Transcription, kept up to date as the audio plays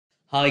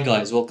Hi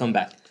guys, welcome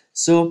back.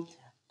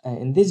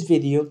 In this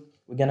video,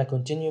 we're gonna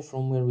continue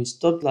from where we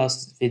stopped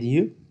last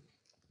video,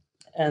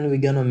 and we're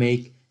gonna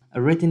make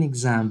a written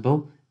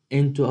example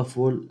into a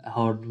full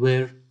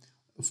hardware.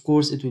 Of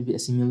course, it will be a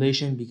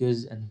simulation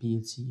because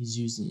PLC is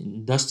used in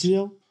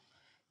industrial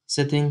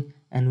setting,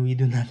 and we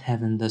do not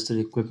have industrial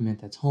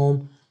equipment at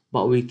home,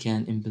 but we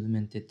can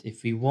implement it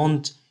if we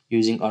want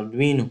using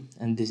Arduino.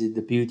 And this is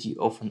the beauty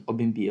of an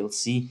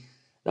OpenPLC,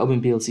 the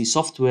OpenPLC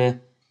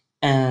software,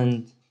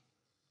 and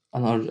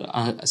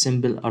a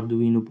simple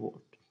Arduino board.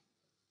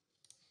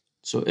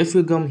 So if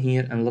we come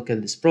here and look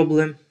at this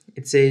problem,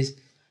 it says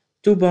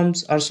two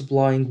pumps are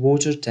supplying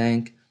water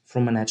tank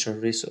from a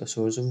natural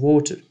source of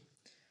water,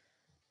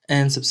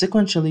 and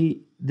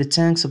subsequently the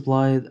tank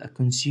supplied a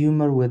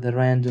consumer with a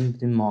random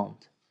demand.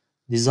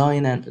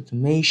 Design an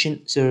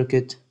automation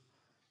circuit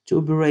to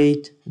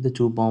operate the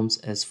two pumps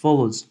as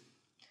follows.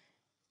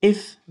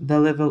 If the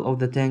level of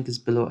the tank is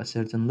below a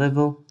certain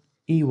level,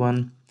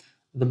 E1,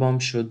 the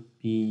pump should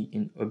be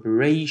in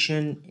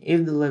operation.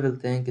 If the level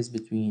tank is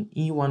between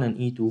E1 and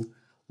E2,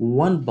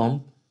 one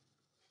pump,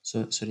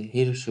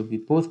 here should be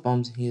both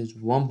pumps, here's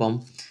one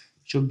pump,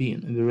 should be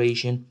in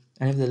operation.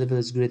 And if the level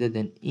is greater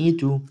than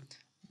E2,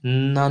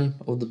 none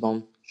of the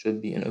pump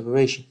should be in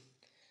operation.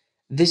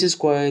 This is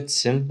quite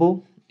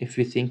simple if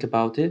you think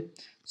about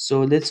it.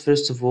 So let's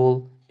first of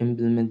all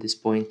implement this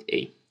point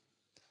A.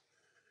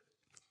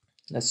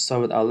 Let's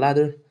start with our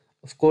ladder.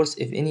 Of course,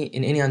 in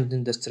any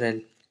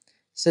industrial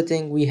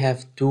setting, we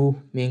have two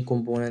main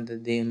components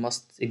that they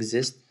must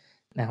exist,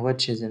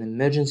 which is an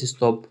emergency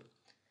stop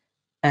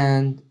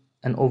and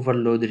an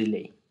overload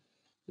relay.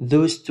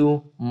 Those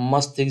two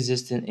must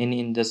exist in any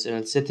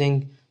industrial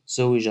setting,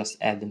 so we just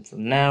add them for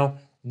now.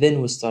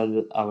 Then we start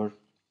with our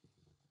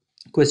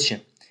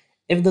question.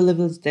 If the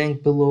levels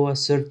tank below a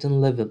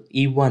certain level,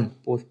 E1,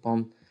 both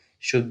pumps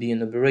should be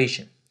in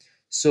operation.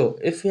 So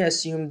if we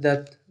assume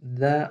that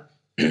the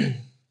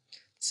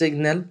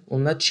signal will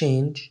not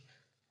change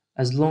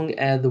as long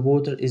as the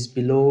water is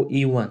below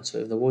E1, so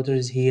if the water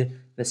is here,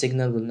 the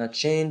signal will not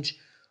change.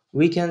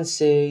 We can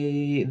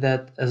say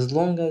that as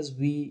long as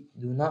we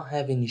do not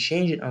have any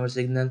change in our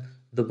signal,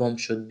 the pump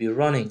should be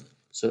running.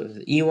 So if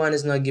the E1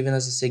 is not giving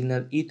us a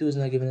signal, E2 is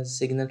not giving us a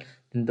signal,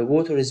 then the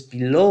water is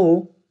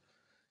below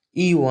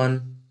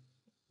E1,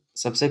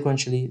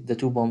 subsequently the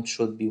two pumps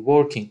should be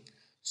working.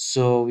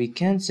 So we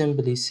can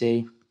simply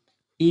say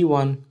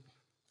E1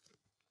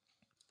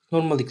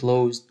 normally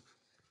closed,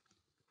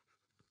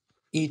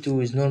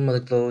 E2 is normally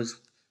closed,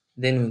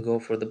 then we go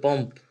for the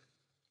pump.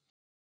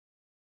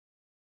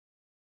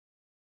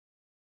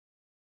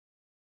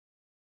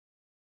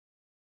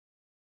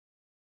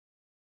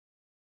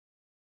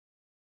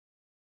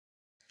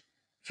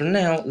 For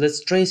now,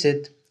 let's trace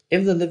it.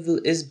 If the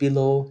level is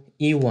below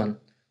E1,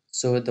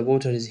 so the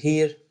water is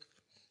here,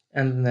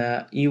 and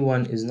the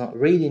E1 is not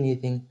reading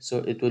anything, so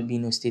it will be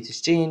no status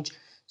change.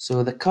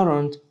 So the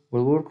current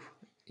will work,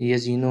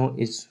 as you know,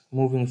 it's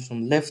moving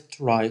from left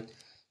to right.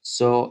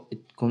 So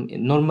it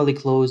normally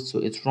closed, so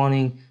it's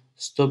running.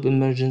 Stop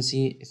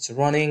emergency, it's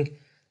running.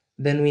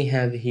 Then we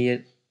have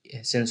here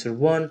sensor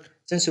 1.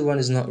 Sensor 1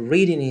 is not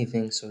reading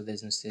anything, so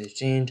there's no status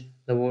change.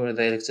 The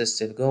electricity is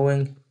still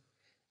going.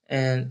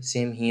 And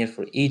same here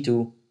for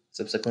E2.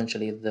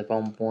 Subsequently, the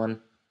pump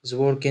 1 is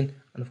working,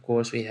 and of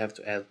course we have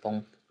to add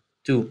pump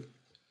 2.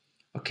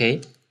 Okay,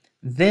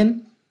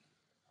 then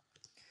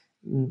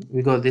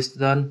we got this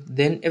done.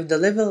 Then if the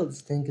level of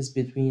the tank is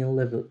between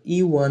level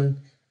E1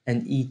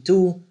 and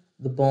E2,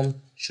 the pump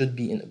should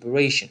be in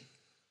operation.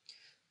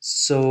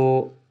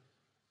 So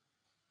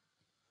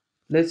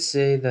let's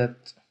say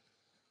that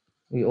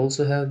we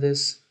also have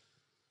this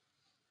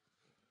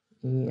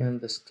E and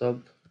the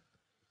stop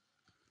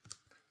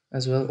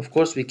as well. Of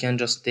course we can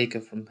just take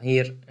it from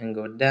here and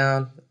go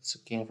down. It's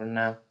okay for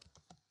now.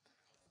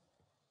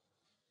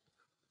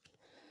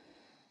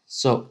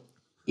 So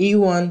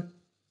E1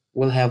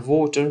 will have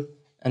water,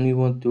 and we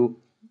want to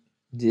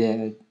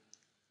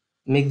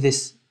make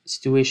this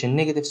situation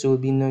negative, so it will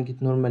be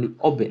normally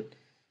open.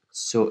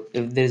 So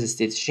if there is a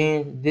state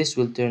change, this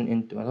will turn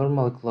into a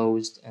normal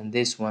closed, and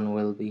this one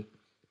will be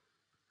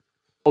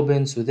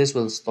open, so this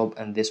will stop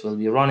and this will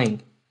be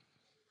running.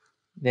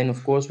 Then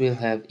of course we'll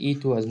have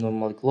E2 as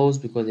normal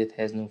closed because it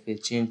has no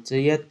phase change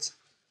yet,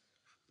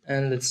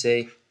 and let's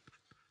say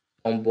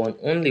pump 1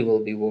 only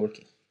will be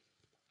working.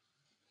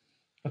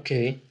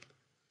 Okay,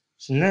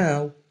 so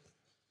now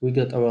we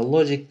got our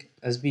logic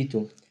as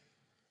B2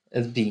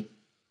 as B.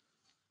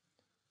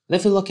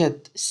 If we look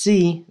at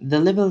C, the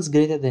level is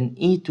greater than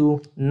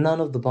E2,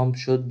 none of the pumps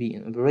should be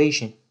in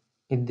operation.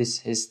 If this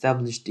is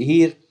established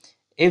here,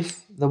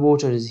 if the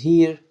water is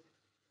here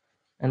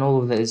and all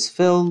of that is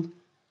filled,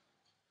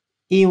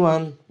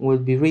 E1 will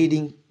be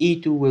reading,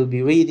 E2 will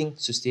be reading,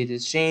 so state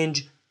is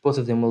change, both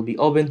of them will be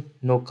open,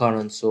 no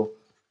current, so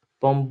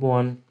pump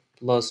 1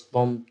 plus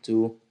pump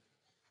 2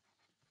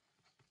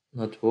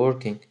 not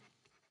working.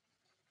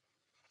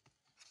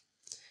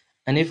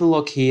 And if you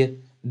look here,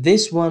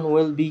 this one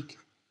will be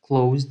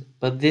closed,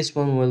 but this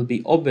one will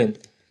be open,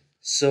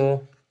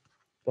 so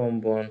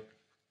pump 1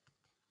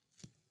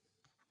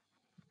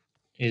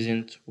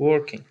 isn't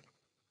working.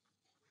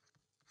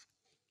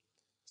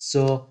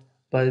 So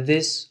by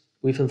this,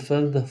 we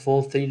fulfill the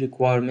full three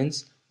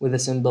requirements with a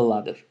simple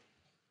ladder.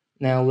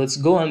 Now let's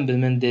go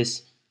implement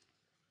this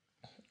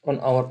on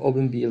our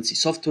OpenPLC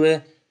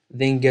software,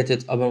 then get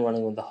it up and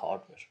running on the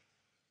hardware.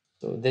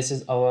 So this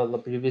is our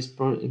previous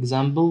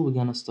example. We're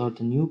gonna start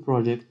a new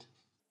project.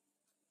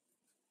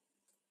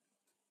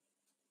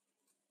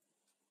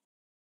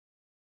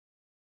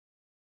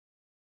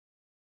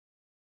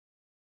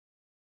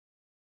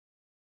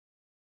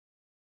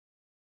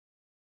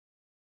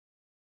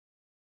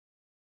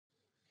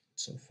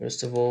 So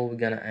first of all, we're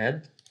gonna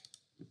add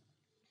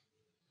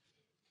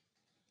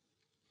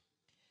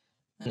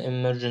an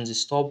emergency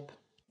stop.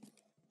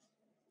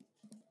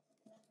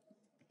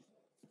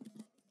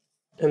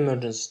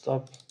 Emergency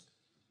stop.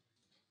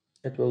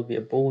 It will be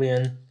a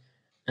boolean,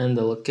 and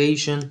the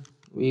location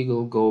we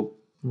will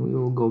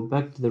go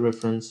back to the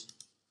reference.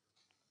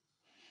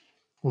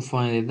 We'll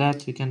find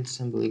that we can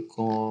simply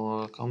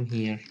come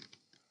here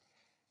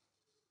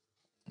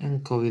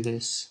and copy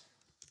this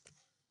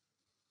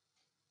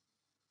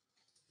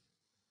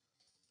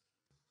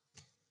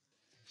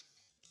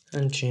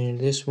and change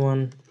this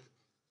one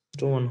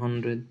to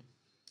 100.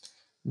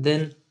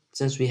 Then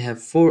since we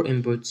have 4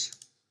 inputs,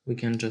 we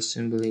can just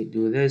simply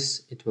do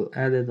this. It will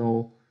add it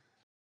all.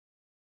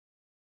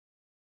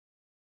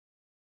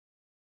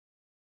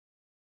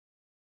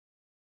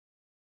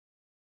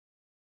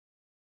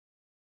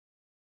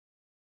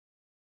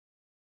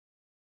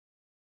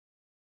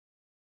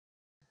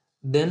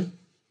 Then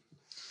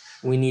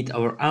we need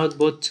our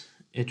output.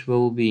 It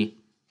will be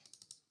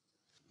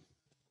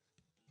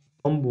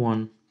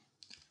pump1,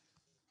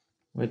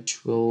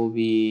 which will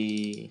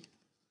be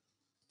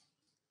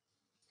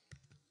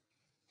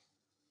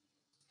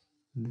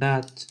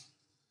that.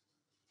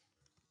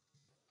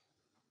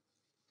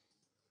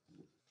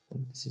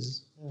 This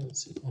is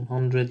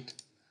 100.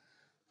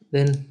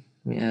 Then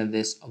we add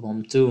this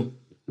pump2.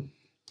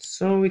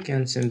 So we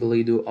can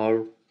simply do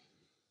our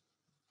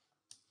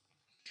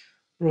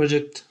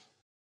project.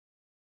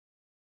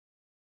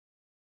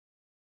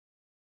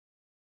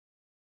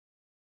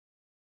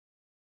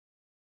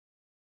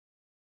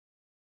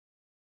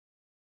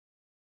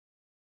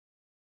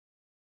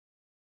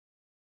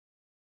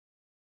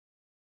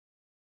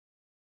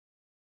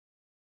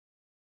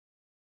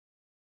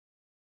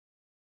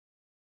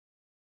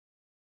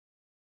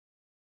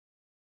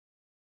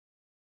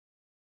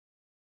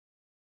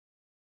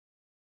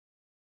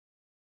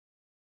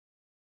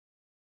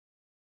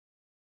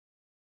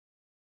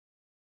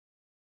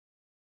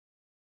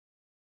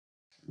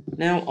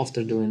 Now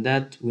after doing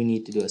that, we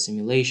need to do a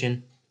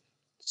simulation.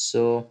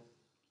 So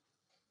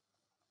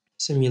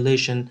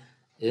simulation,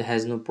 it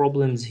has no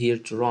problems here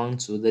to run,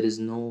 so there is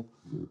no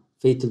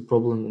fatal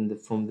problem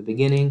from the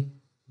beginning.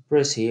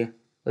 Press here.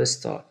 Let's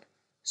start.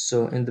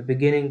 So in the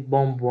beginning,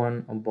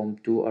 bomb1 and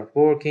bomb2 are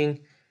working,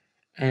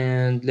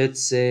 and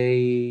let's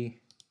say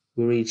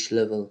we reach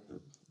level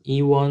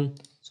E1.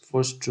 So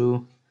force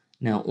true.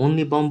 Now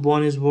only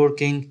bomb1 is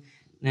working.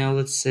 Now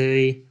let's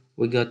say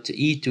we got to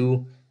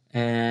E2,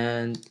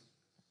 and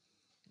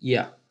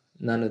yeah,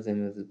 none of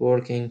them is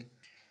working.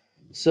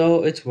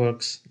 So it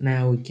works.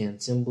 Now we can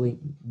simply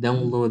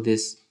download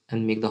this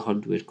and make the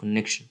hardware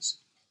connections.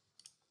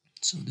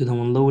 So to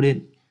download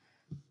it,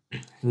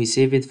 we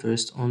save it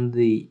first on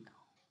the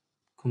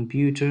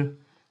computer,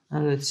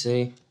 and let's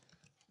say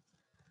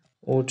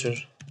water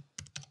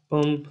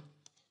pump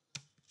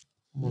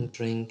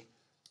monitoring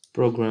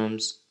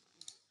programs.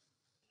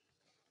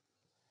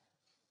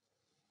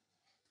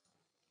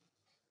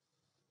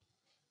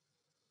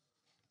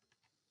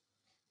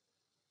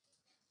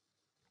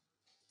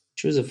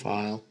 Choose a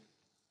file.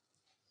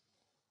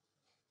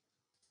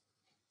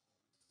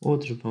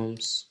 Water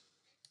pumps.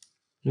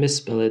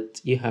 Misspell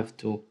it. You have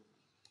to.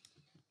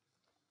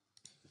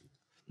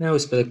 Now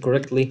spell it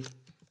correctly.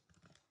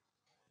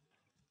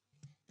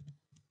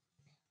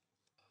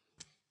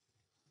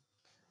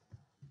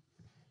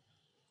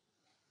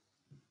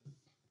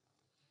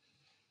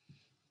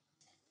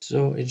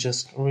 So it's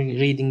just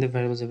reading the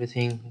variables,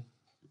 everything.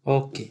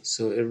 Okay,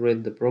 so it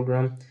read the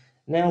program.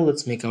 Now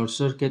let's make our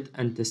circuit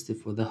and test it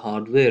for the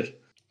hardware.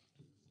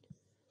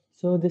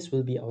 So this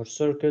will be our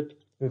circuit.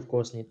 We of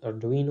course need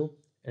Arduino.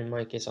 In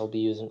my case, I'll be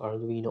using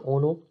Arduino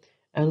Uno.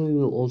 And we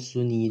will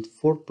also need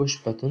 4 push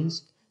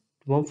buttons.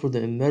 One for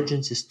the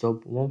emergency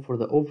stop, one for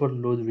the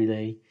overload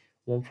relay,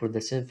 one for the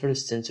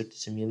first sensor to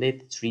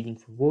simulate its reading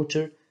for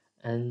water,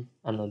 and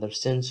another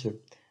sensor.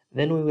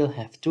 Then we will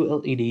have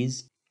 2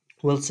 LEDs.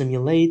 We'll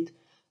simulate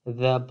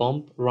the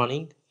pump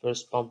running,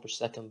 first pump or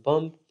second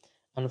pump.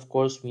 And of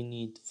course we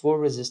need 4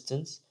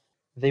 resistance.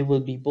 They will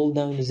be pull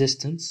down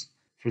resistance.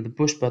 For the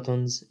push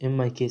buttons, in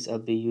my case, I'll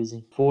be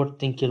using 4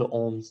 10 kilo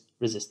ohms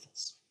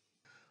resistance.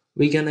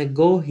 We're gonna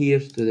go here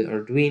to the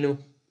Arduino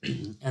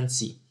and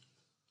see.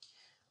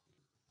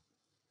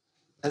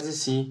 As you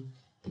see,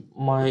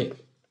 my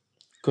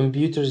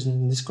computer is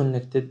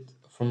disconnected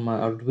from my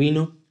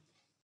Arduino,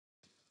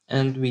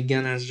 and we're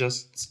gonna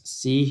just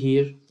see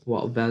here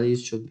what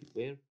values should be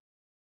where.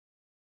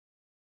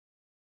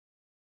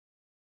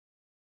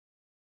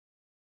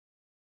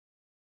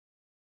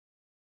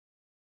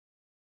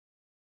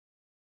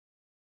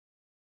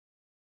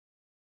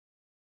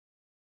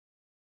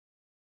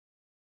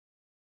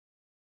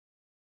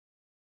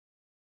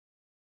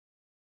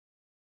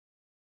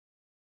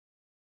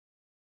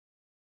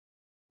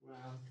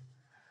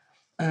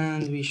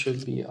 and we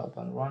should be up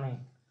and running.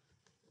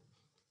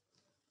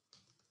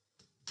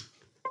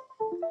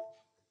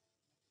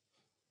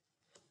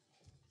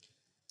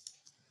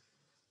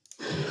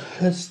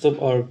 Let's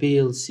stop our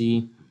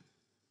PLC.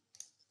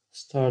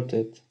 Start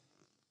it.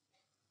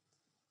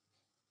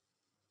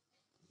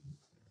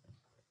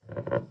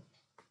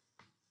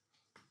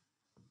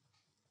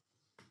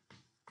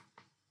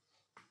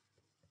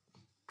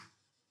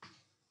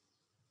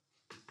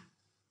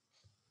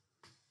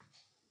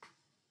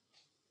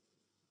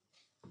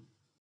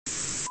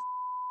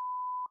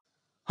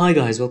 Hi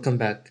guys, welcome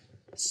back.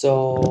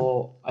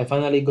 So I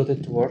finally got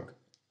it to work.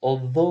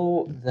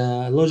 Although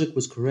the logic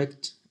was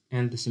correct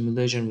and the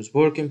simulation was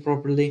working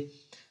properly,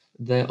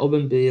 the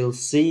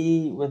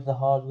OpenPLC with the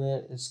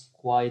hardware is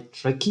quite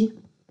tricky,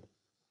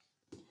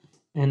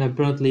 and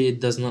apparently it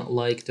does not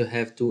like to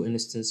have two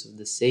instances of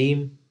the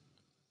same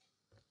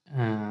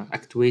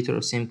actuator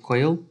or same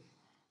coil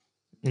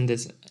in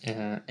this,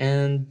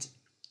 and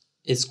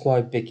it's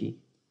quite picky,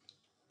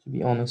 to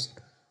be honest.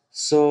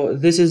 So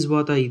this is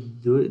what I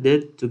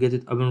did to get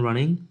it up and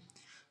running.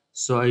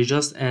 So I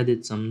just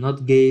added some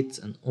NOT gates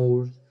and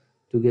OR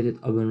to get it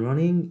up and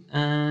running,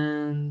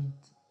 and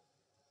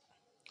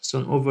so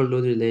an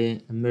overload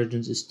relay,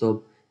 emergency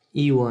stop,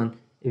 E1.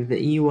 If the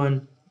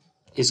E1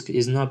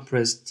 is not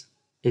pressed,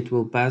 it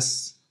will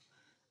pass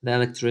the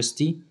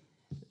electricity,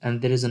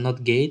 and there is a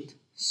NOT gate.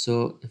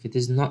 So if it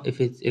is not, if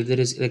there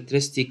is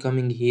electricity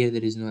coming here,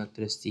 there is no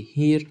electricity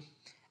here,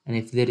 and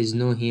if there is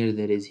no here,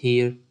 there is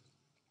here.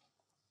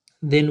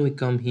 Then we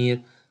come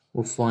here,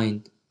 we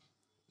find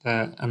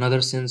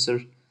another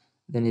sensor,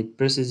 then it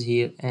presses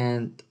here,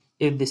 and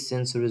if this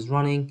sensor is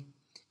running,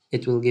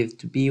 it will give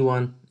to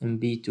B1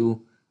 and B2.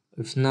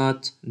 If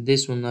not,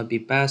 this will not be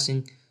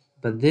passing,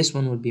 but this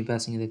one will be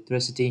passing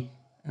electricity,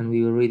 and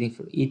we were reading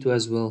for E2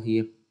 as well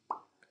here,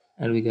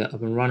 and we got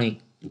up and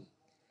running.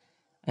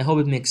 I hope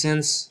it makes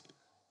sense.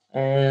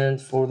 And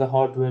for the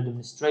hardware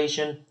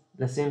demonstration,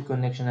 the same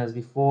connection as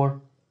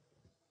before.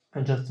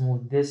 I just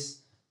moved this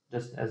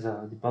just as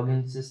a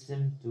debugging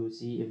system to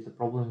see if the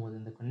problem was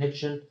in the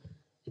connection.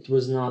 It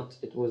was not,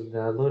 it was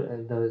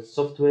the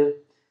software.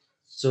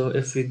 So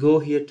if we go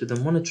here to the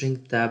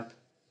monitoring tab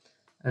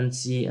and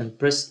see and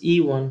press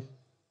E1,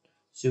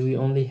 so we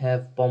only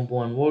have pump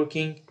 1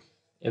 working.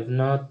 If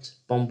not,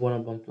 pump 1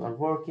 and pump 2 are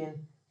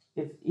working.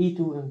 If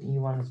E2 and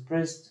E1 is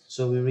pressed,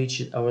 so we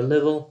reach our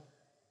level,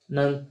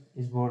 none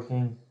is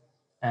working,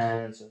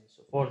 and so on and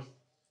so forth.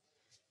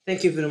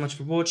 Thank you very much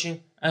for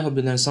watching. I hope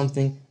you learned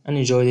something and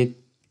enjoyed it,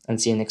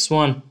 and see you next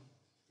one.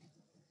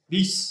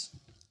 Peace.